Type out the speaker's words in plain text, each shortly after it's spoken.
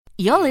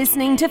You're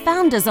listening to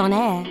Founders on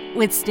Air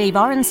with Steve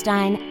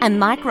Orenstein and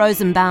Mike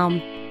Rosenbaum.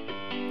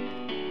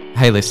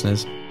 Hey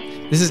listeners,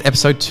 this is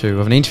episode 2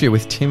 of an interview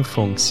with Tim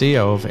Fung,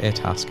 CEO of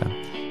Airtasker.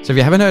 So if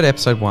you haven't heard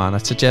episode 1, I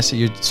suggest that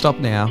you stop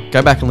now,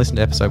 go back and listen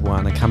to episode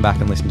 1 and come back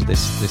and listen to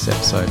this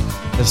episode.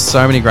 There's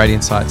so many great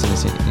insights in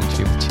this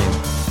interview with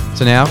Tim.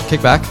 So now,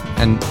 kick back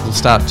and we'll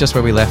start just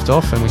where we left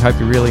off, and we hope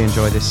you really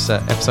enjoy this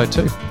episode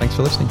 2. Thanks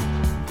for listening.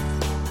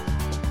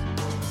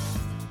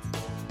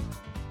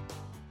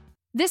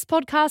 This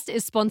podcast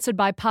is sponsored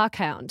by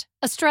Parkhound,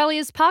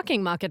 Australia's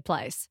parking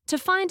marketplace, to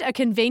find a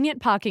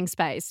convenient parking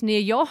space near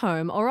your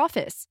home or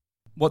office.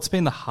 What's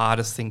been the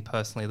hardest thing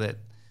personally that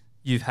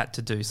you've had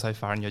to do so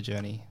far in your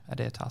journey at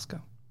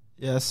Airtasker?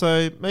 Yeah,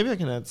 so maybe I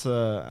can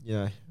answer,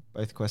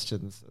 both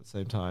questions at the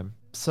same time.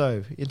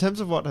 So in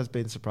terms of what has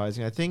been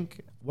surprising, I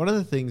think one of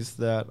the things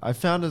that I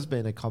found has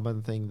been a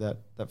common thing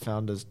that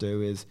founders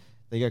do is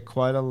they get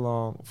far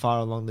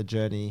along the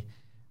journey,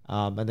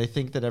 and they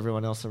think that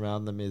everyone else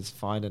around them is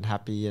fine and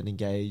happy and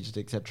engaged,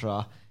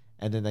 etc.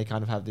 And then they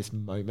kind of have this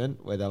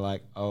moment where they're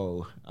like,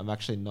 oh, I'm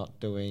actually not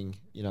doing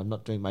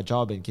my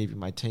job and keeping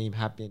my team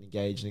happy and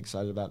engaged and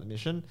excited about the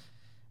mission.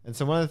 And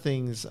so one of the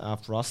things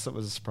for us that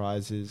was a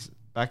surprise is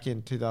back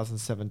in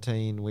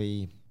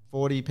 2017,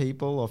 40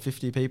 people or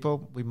 50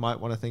 people, we might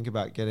want to think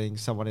about getting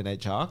someone in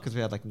HR, because we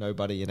had like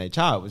nobody in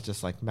HR. It was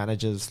just like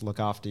managers look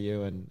after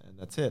you and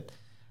that's it.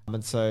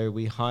 And so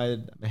we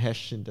hired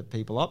Mahesh into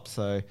People Ops.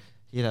 So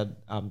he had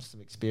some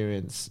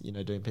experience,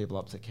 doing People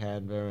Ops at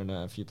Canva and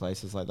a few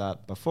places like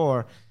that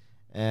before.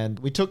 And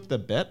we took the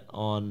bet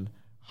on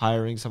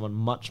hiring someone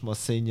much more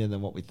senior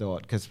than what we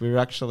thought, because we were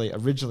actually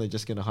originally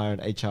just going to hire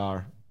an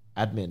HR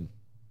admin.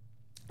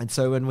 And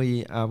so when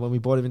we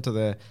brought him into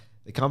the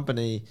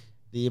company,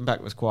 the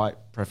impact was quite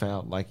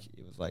profound. Like,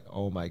 it was like,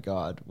 oh my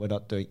God, we're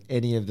not doing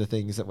any of the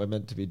things that we're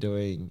meant to be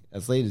doing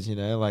as leaders,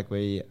 like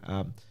we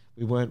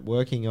weren't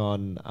working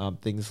on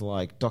things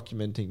like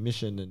documenting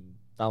mission and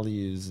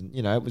values, and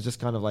it was just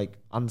kind of like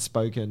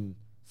unspoken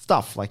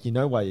stuff, like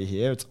why you're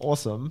here, it's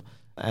awesome,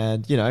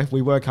 and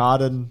we work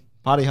hard and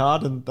party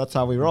hard, and that's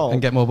how we roll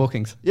And get more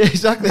bookings. Yeah,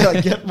 exactly,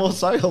 like get more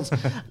sales.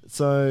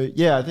 So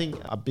yeah, I think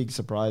a big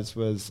surprise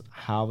was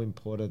how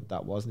important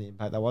that was and the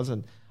impact that was.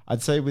 And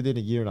I'd say within a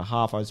year and a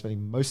half I was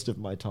spending most of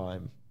my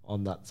time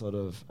on that sort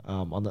of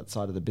on that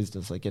side of the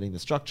business, like getting the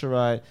structure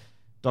right,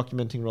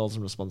 documenting roles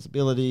and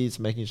responsibilities,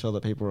 making sure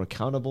that people are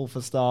accountable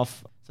for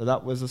stuff. So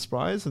that was a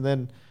surprise. And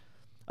then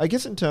I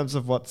guess in terms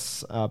of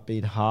what's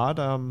been hard,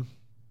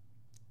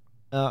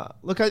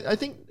 look, I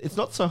think it's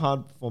not so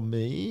hard for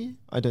me,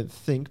 I don't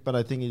think, but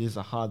I think it is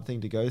a hard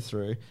thing to go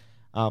through,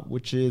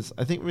 which is,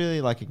 I think,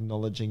 really like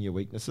acknowledging your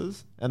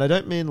weaknesses. And I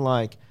don't mean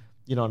like,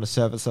 on a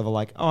surface level,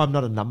 like, oh, I'm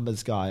not a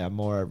numbers guy, I'm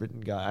more a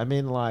written guy. I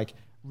mean like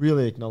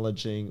really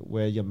acknowledging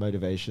where your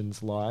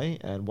motivations lie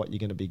and what you're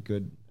going to be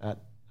good at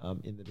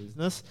in the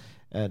business.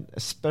 And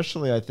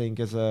especially I think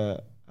as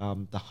the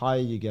higher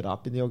you get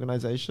up in the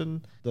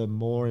organization, the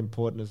more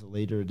important as a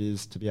leader it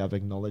is to be able to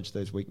acknowledge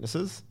those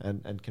weaknesses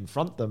and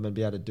confront them and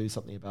be able to do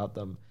something about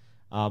them.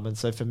 And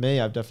so for me,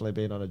 I've definitely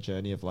been on a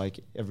journey of like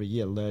every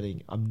year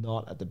learning I'm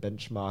not at the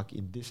benchmark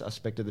in this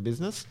aspect of the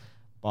business,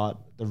 but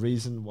the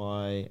reason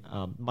why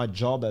my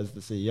job as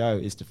the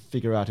CEO is to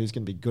figure out who's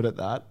going to be good at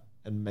that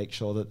and make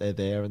sure that they're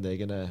there and they're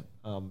going to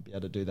be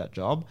able to do that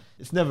job.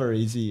 It's never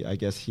easy, I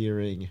guess,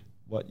 hearing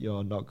what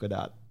you're not good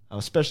at,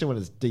 especially when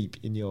it's deep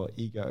in your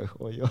ego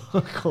or your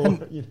core,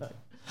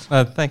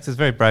 Thanks. It's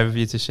very brave of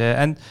you to share.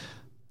 And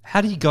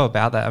how do you go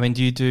about that? I mean,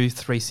 do you do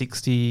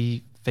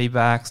 360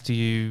 feedbacks? Do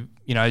you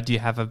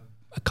have a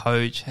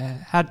coach?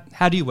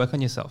 How do you work on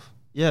yourself?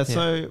 Yeah,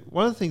 so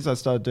one of the things I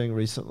started doing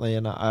recently,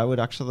 and I would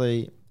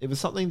actually, it was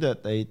something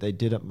that they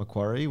did at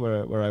Macquarie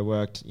where I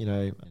worked,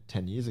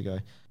 10 years ago,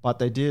 but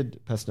they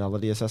did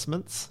personality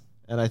assessments.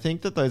 And I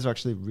think that those are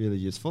actually really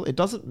useful. It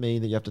doesn't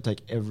mean that you have to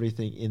take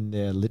everything in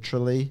there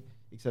literally,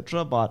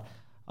 etc. But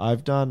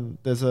I've done,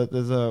 there's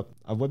a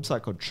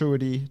website called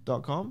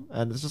Truity.com,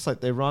 and it's just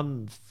like they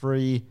run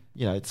free,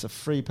 it's a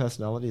free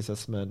personality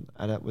assessment,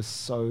 and it was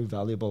so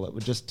valuable. It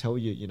would just tell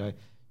you,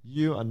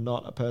 you are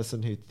not a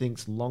person who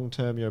thinks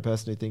long-term, you're a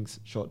person who thinks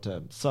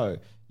short-term. So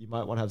you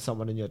might want to have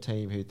someone in your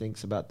team who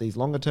thinks about these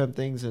longer-term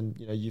things and,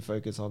 you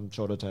focus on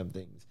shorter-term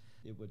things.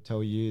 It would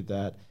tell you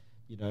that,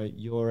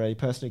 you're a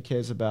person who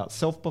cares about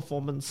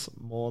self-performance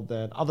more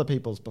than other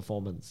people's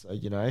performance.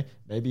 So,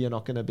 maybe you're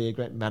not going to be a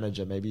great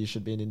manager. Maybe you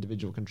should be an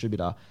individual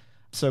contributor.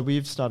 So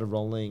we've started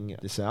rolling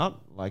this out,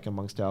 like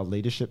amongst our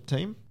leadership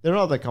team. There are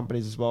other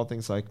companies as well,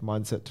 things like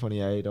Mindset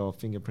 28 or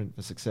Fingerprint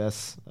for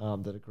Success,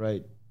 that are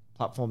great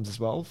platforms as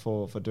well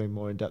for doing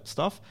more in-depth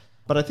stuff.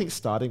 But I think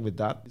starting with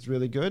that is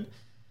really good.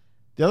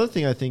 The other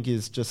thing I think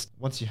is just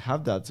once you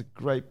have that, it's a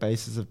great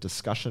basis of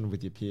discussion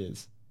with your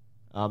peers.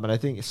 And I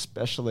think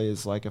especially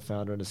as like a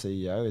founder and a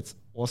CEO, it's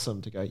awesome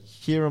to go,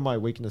 here are my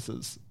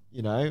weaknesses,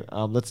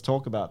 let's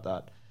talk about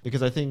that.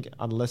 Because I think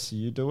unless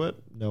you do it,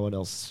 no one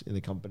else in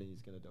the company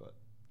is going to do it.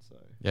 So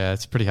Yeah,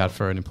 it's pretty hard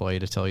for an employee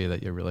to tell you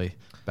that you're really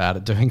bad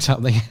at doing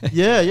something.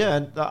 Yeah.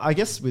 And I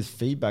guess with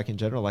feedback in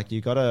general, like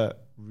you got to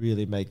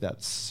really make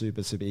that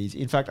super, super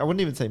easy. In fact, I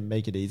wouldn't even say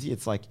make it easy.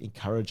 It's like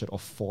encourage it or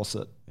force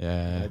it.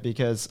 Yeah.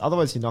 Because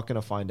otherwise you're not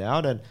going to find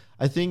out. And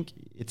I think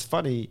it's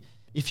funny,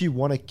 if you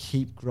want to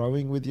keep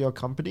growing with your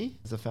company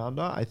as a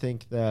founder, I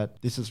think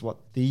that this is what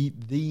the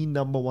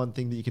number one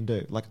thing that you can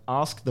do. Like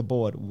ask the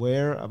board,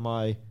 where am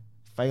I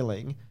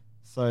failing?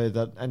 So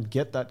that, and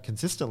get that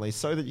consistently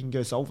so that you can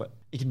go solve it.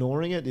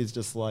 Ignoring it is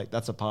just like,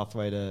 that's a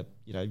pathway to,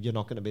 you're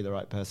not going to be the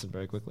right person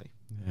very quickly.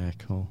 Yeah,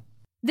 cool.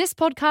 This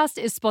podcast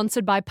is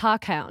sponsored by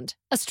Parkhound,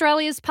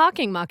 Australia's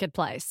parking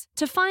marketplace,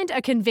 to find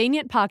a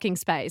convenient parking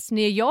space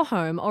near your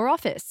home or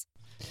office.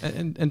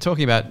 And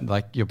talking about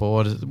like your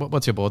board,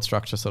 what's your board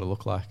structure sort of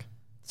look like?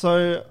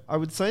 So I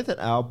would say that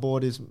our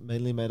board is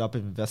mainly made up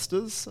of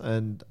investors,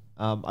 and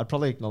I'd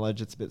probably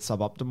acknowledge it's a bit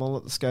suboptimal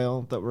at the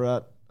scale that we're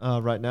at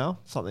right now.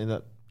 Something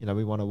that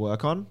we want to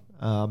work on,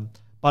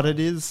 but it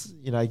is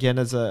again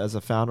as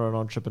a founder and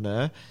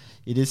entrepreneur,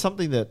 it is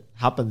something that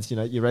happens.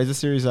 You raise a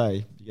Series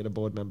A, you get a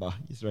board member.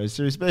 You raise a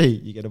Series B,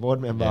 you get a board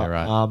member. Yeah,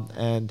 right.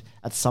 And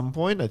at some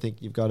point, I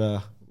think you've got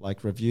to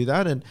review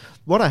that. And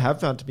what I have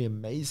found to be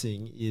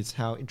amazing is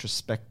how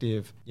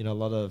introspective, a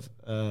lot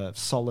of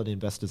solid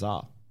investors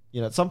are.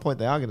 At some point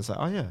they are going to say,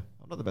 oh yeah,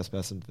 I'm not the best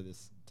person for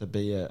this, to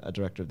be a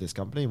director of this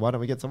company. Why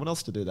don't we get someone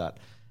else to do that?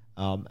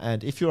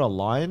 And if you're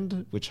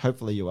aligned, which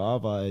hopefully you are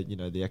by,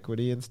 the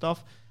equity and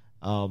stuff,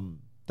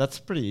 that's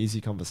a pretty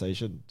easy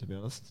conversation, to be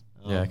honest.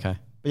 Yeah. Okay.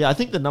 But yeah, I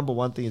think the number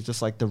one thing is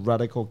just like the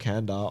radical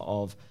candor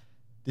of,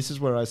 this is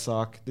where I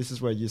suck, this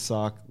is where you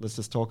suck, let's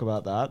just talk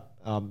about that.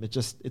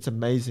 It's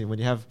amazing when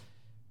you have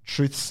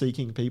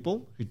truth-seeking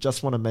people who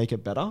just want to make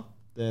it better,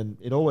 then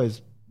it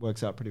always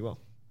works out pretty well.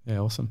 Yeah,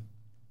 awesome.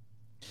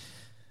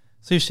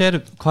 So you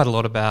shared quite a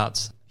lot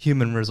about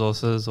human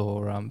resources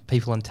or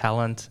people and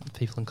talent,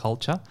 people and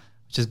culture,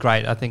 which is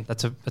great. I think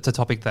that's a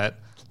topic that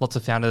lots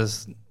of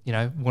founders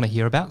want to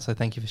hear about. So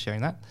thank you for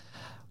sharing that.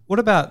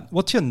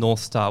 What's your North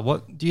Star?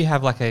 What do you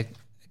have, like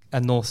a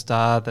North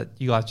Star that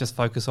you guys just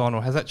focus on,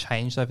 or has that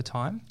changed over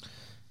time?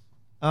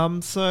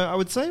 So I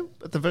would say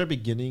at the very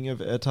beginning of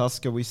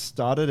Airtasker, we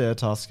started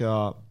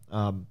Airtasker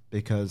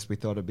because we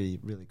thought it'd be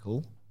really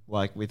cool.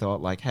 Like we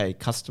thought hey,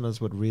 customers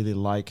would really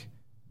like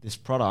this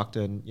product,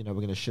 and we're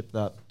going to ship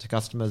that to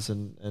customers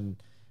and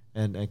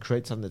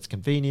create something that's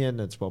convenient,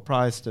 it's well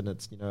priced, and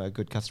it's a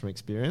good customer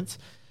experience.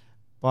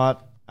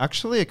 But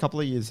actually a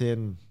couple of years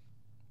in,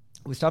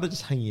 we started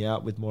just hanging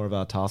out with more of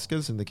our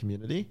taskers in the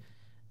community,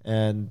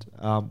 and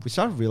we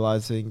started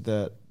realizing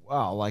that,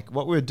 wow,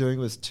 what we were doing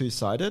was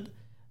two-sided,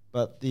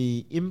 but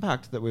the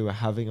impact that we were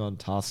having on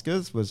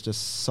taskers was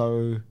just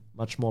so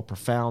much more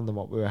profound than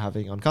what we were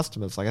having on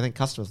customers. I think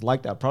customers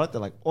liked our product.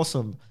 They're like,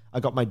 awesome, I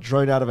got my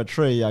drone out of a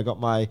tree, I got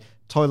my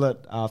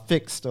toilet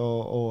fixed,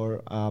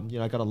 or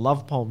I got a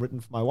love poem written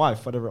for my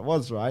wife, whatever it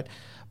was, right?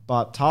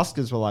 But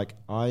taskers were like,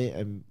 I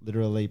am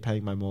literally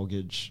paying my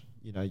mortgage,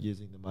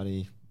 using the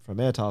money from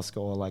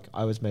Airtasker, or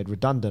I was made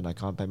redundant, I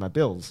can't pay my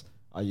bills,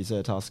 I use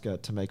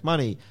Airtasker to make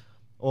money.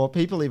 Or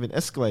people even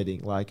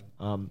escalating,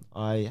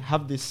 I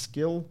have this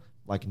skill,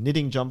 like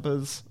knitting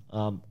jumpers,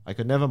 I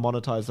could never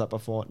monetize that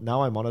before,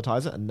 now I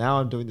monetize it, and now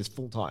I'm doing this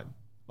full time.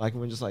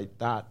 We're just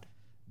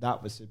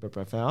that was super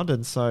profound.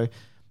 And so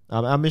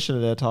our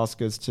mission at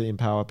Airtasker is to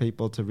empower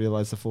people to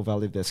realize the full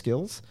value of their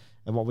skills.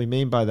 And what we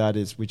mean by that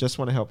is we just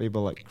want to help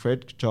people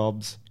create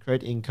jobs,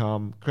 create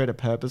income, create a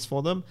purpose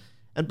for them,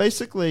 and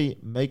basically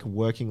make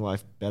working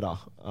life better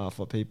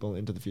for people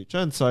into the future.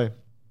 And so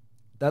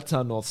that's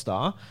our North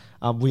Star.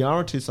 We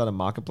are a two-sided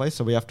marketplace,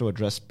 so we have to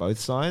address both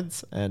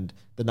sides. And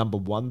the number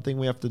one thing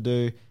we have to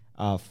do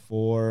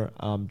for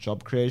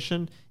job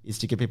creation is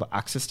to give people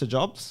access to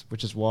jobs,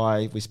 which is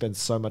why we spend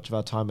so much of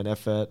our time and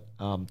effort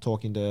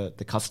talking to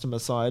the customer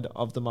side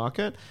of the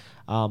market.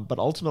 But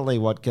ultimately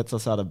what gets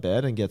us out of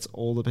bed and gets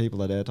all the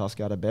people at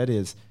Airtasker out of bed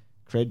is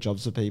create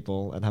jobs for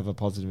people and have a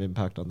positive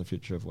impact on the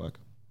future of work.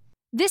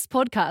 This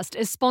podcast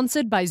is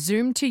sponsored by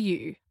Zoom to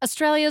You,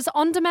 Australia's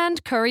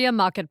on-demand courier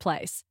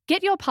marketplace.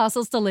 Get your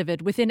parcels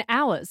delivered within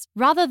hours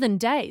rather than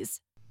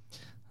days.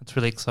 That's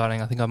really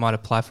exciting. I think I might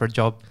apply for a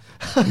job.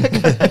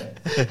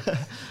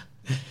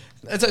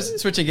 So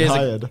switching gears.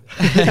 Hired.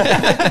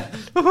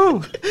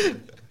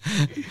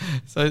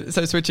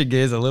 So switching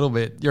gears a little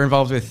bit, you're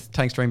involved with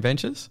Tankstream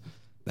Ventures.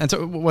 And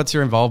so what's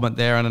your involvement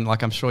there? And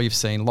I'm sure you've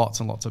seen lots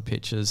and lots of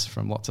pitches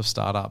from lots of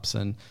startups.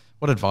 And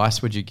what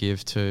advice would you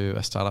give to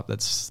a startup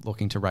that's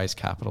looking to raise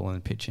capital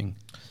and pitching?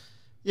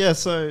 Yeah,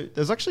 so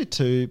there's actually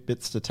two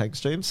bits to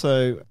Tankstream.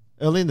 So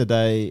early in the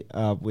day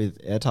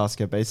with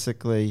Airtasker,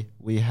 basically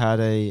we had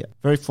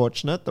very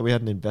fortunate that we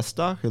had an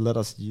investor who let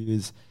us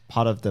use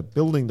part of the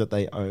building that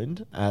they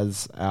owned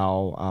as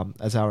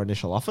our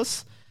initial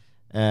office.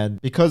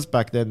 And because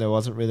back then there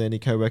wasn't really any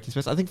co-working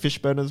space, I think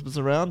Fishburners was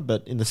around,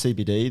 but in the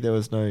CBD there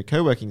was no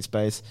co-working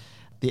space.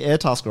 The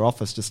Airtasker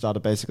office just started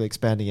basically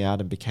expanding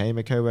out and became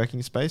a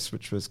co-working space,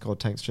 which was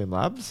called Tankstream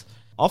Labs.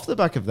 Off the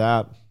back of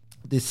that,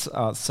 this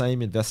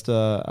same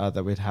investor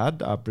that we'd had,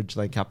 Bridge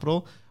Lane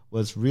Capital,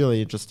 was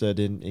really interested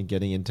in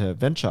getting into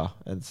venture.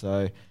 And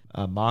so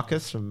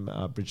Marcus from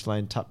Bridge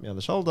Lane tapped me on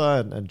the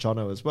shoulder, and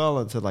Jono as well,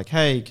 and said like,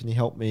 hey, can you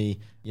help me,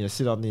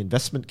 sit on the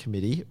investment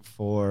committee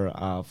for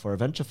a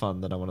venture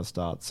fund that I want to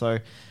start. So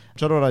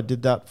Jono and I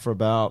did that for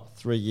about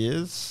 3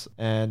 years,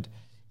 and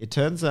it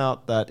turns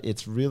out that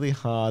it's really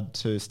hard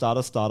to start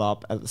a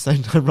startup at the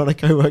same time run a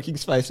co-working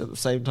space at the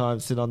same time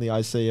sit on the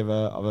IC of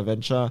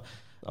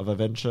a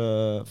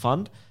venture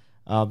fund.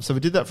 So we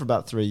did that for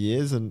about 3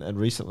 years, and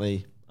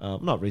recently,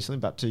 not recently,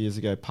 about 2 years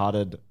ago,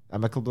 parted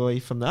amicably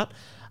from that.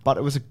 But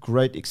it was a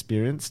great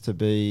experience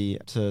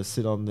to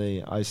sit on the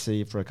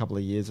IC for a couple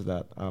of years of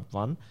that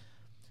fund.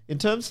 In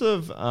terms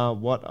of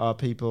what are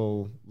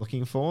people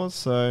looking for,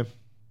 so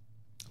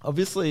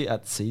obviously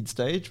at seed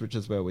stage, which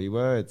is where we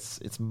were,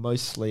 it's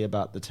mostly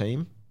about the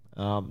team.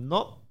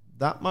 Not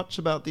that much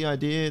about the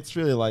idea. It's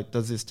really like,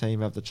 does this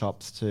team have the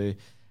chops to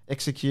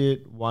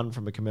execute, one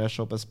from a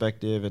commercial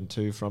perspective and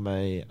two from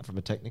a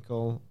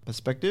technical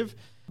perspective.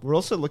 We're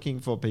also looking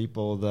for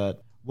people that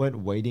weren't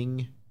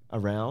waiting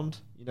around,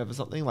 for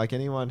something, like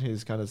anyone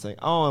who's kind of saying,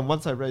 oh, and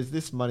once I raise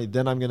this money,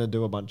 then I'm going to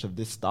do a bunch of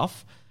this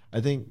stuff. I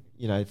think,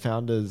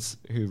 founders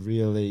who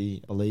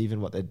really believe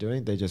in what they're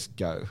doing, they just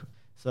go.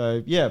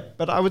 So yeah,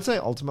 but I would say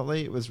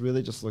ultimately it was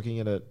really just looking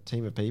at a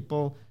team of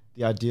people.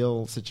 The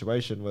ideal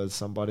situation was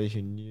somebody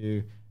who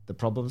knew the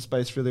problem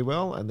space really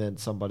well, and then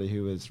somebody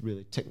who is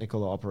really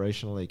technical or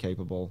operationally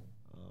capable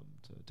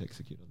to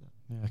execute on that.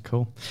 Yeah,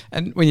 cool.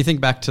 And when you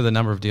think back to the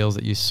number of deals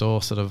that you saw,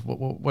 sort of,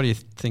 what do you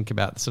think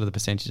about sort of the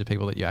percentage of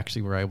people that you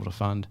actually were able to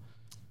fund?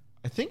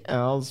 I think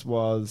ours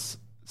was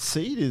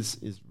seed is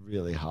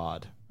really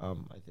hard. I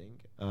think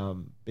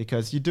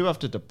because you do have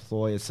to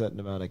deploy a certain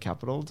amount of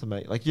capital to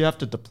make, like, you have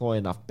to deploy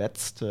enough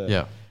bets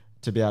to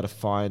be able to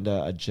find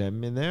a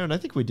gem in there. And I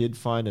think we did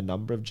find a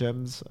number of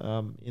gems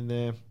in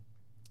there.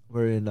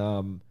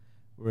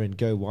 We're in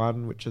Go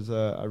One, which is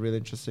a really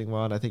interesting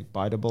one. I think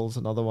Biteable's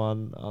another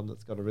one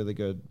that's got a really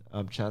good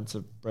chance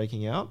of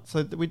breaking out.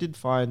 So we did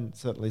find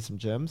certainly some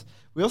gems.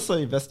 We also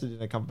invested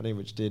in a company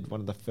which did one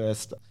of the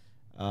first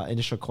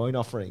initial coin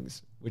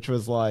offerings, which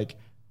was like,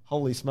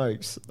 holy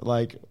smokes,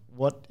 like,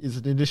 what is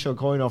an initial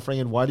coin offering,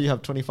 and why do you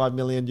have $25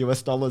 million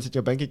US in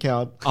your bank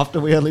account after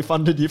we only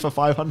funded you for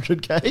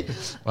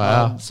 $500K?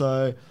 Wow.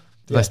 So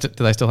do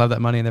they still have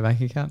that money in their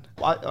bank account?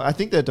 I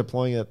think they're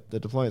deploying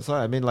it. So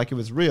I mean, like, it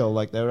was real.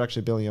 Like, they were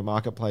actually building a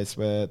marketplace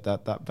where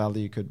that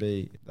value could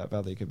be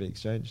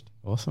exchanged.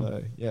 Awesome.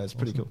 So yeah, it's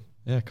pretty cool.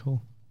 Yeah,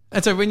 cool.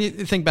 And so when you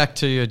think back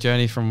to your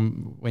journey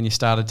from when you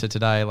started to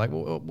today, like,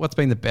 what's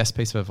been the best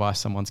piece of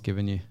advice someone's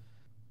given you?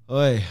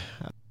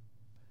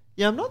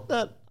 Yeah,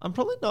 I'm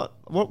probably not.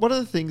 One of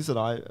the things that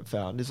I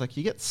found is, like,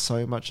 you get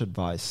so much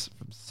advice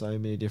from so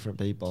many different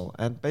people.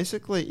 And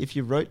basically, if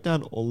you wrote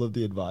down all of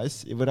the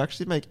advice, it would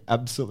actually make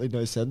absolutely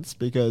no sense,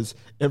 because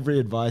every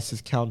advice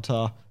is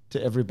counter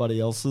to everybody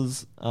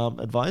else's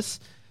advice.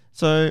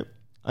 So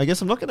I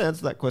guess I'm not going to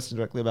answer that question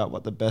directly about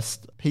what the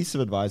best piece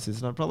of advice is.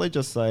 And I'd probably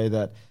just say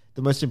that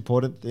the most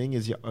important thing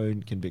is your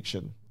own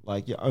conviction,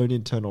 like your own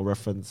internal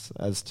reference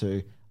as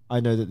to, I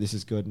know that this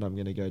is good and I'm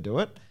going to go do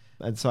it.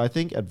 And so I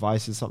think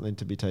advice is something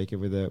to be taken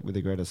with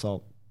a grain of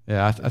salt.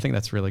 Yeah, I think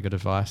that's really good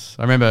advice.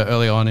 I remember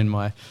early on in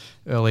my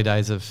early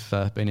days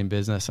of being in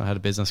business, I had a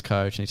business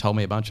coach and he told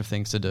me a bunch of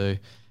things to do.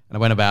 And I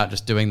went about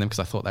just doing them because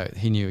I thought that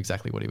he knew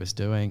exactly what he was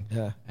doing.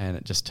 Yeah. And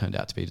it just turned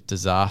out to be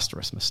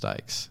disastrous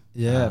mistakes.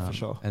 Yeah, for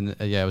sure. And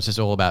it was just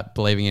all about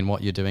believing in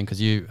what you're doing,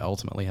 because you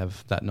ultimately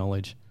have that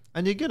knowledge.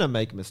 And you're going to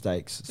make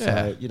mistakes.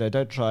 So,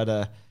 don't try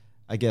to,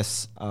 I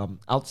guess,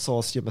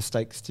 outsource your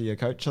mistakes to your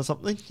coach or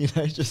something.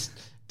 Just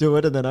do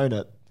it and then own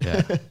it.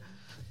 Yeah.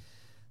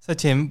 So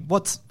Tim,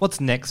 what's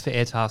next for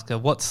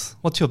Airtasker?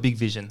 What's your big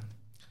vision?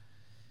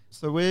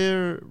 So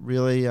we're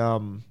really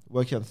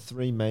working on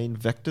three main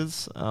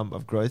vectors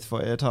of growth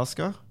for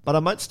Airtasker. But I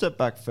might step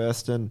back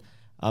first and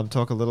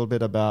talk a little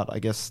bit about, I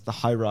guess, the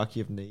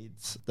hierarchy of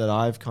needs that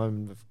I've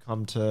come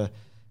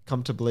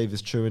to believe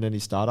is true in any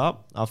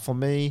startup. For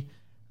me,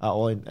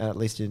 at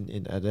least at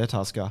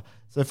Airtasker.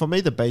 So for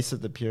me, the base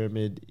of the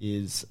pyramid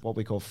is what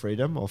we call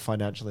freedom or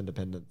financial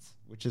independence,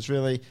 which is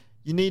really,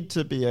 you need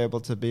to be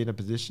able to be in a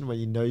position where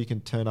you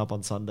can turn up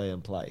on Sunday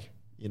and play,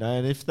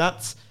 and if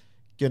that's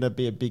going to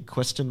be a big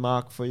question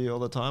mark for you all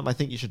the time, I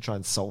think you should try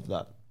and solve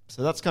that.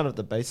 So that's kind of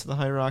the base of the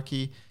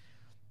hierarchy.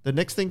 The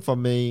next thing for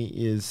me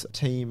is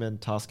team and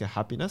tasker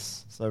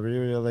happiness. So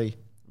really,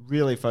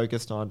 really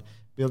focused on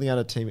building out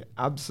a team who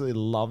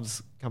absolutely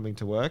loves coming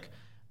to work,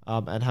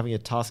 and having a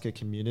Tasker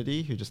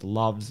community who just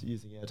loves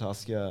using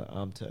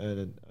Airtasker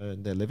to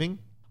earn their living.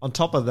 On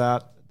top of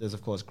that, there's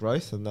of course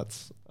growth, and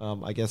that's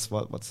I guess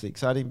what's the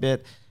exciting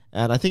bit.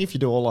 And I think if you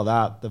do all of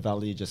that, the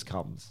value just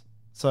comes.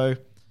 So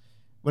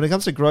when it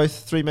comes to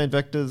growth, three main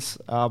vectors.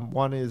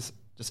 One is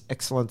just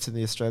excellence in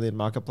the Australian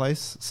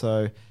marketplace.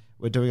 So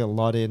we're doing a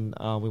lot in,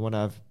 we want to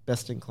have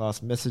best-in-class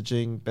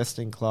messaging,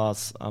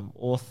 best-in-class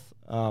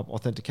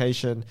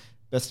authentication,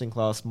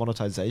 best-in-class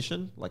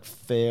monetization, like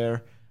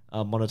fair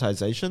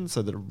monetization,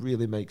 so that it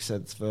really makes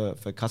sense for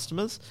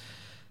customers.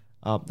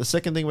 The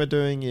second thing we're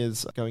doing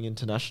is going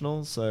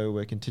international. So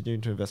we're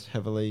continuing to invest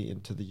heavily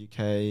into the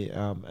UK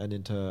and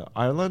into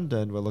Ireland,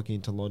 and we're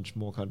looking to launch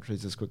more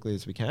countries as quickly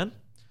as we can.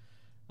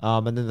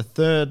 And then the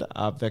third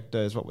vector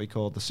is what we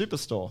call the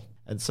Superstore.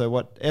 And so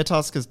what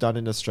Airtasker has done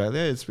in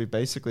Australia is we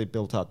basically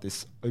built out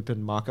this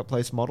open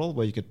marketplace model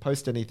where you could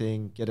post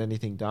anything, get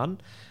anything done.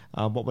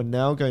 What we're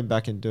now going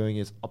back and doing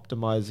is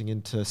optimizing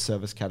into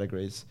service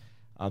categories.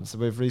 So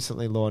we've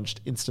recently launched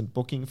instant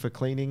booking for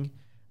cleaning.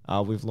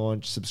 We've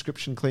launched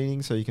subscription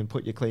cleaning, so you can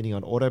put your cleaning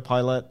on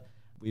autopilot.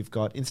 We've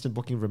got instant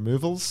booking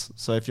removals.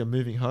 So if you're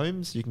moving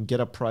homes, you can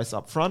get a price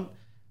up front,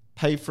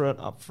 pay for it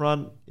up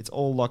front. It's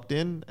all locked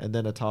in. And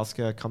then a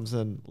tasker comes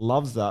in,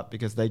 loves that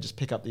because they just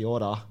pick up the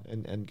order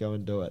and go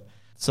and do it.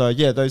 So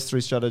yeah, those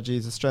three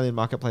strategies: Australian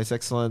marketplace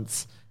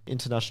excellence,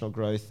 international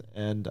growth,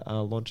 and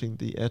launching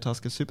the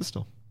Airtasker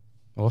Superstore.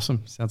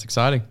 Awesome. Sounds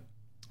exciting.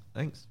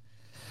 Thanks.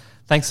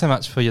 Thanks so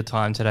much for your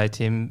time today,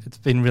 Tim. It's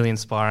been really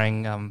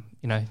inspiring,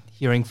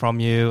 hearing from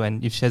you,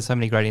 and you've shared so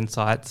many great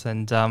insights,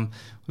 and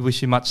we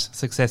wish you much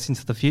success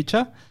into the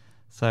future.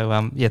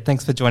 So,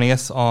 thanks for joining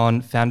us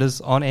on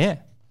Founders on Air.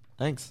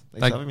 Thanks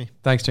for having me.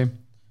 Thanks, Tim.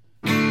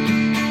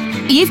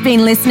 You've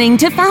been listening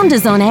to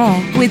Founders on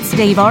Air with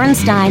Steve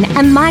Orenstein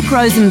and Mike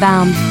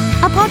Rosenbaum,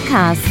 a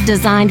podcast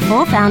designed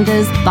for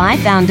founders by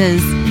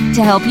founders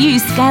to help you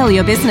scale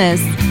your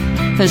business.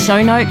 For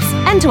show notes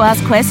and to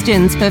ask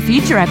questions for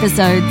future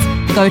episodes,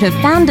 go to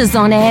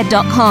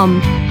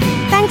foundersonair.com.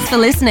 Thanks for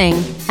listening,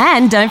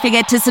 and don't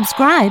forget to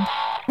subscribe.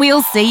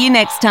 We'll see you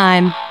next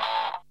time.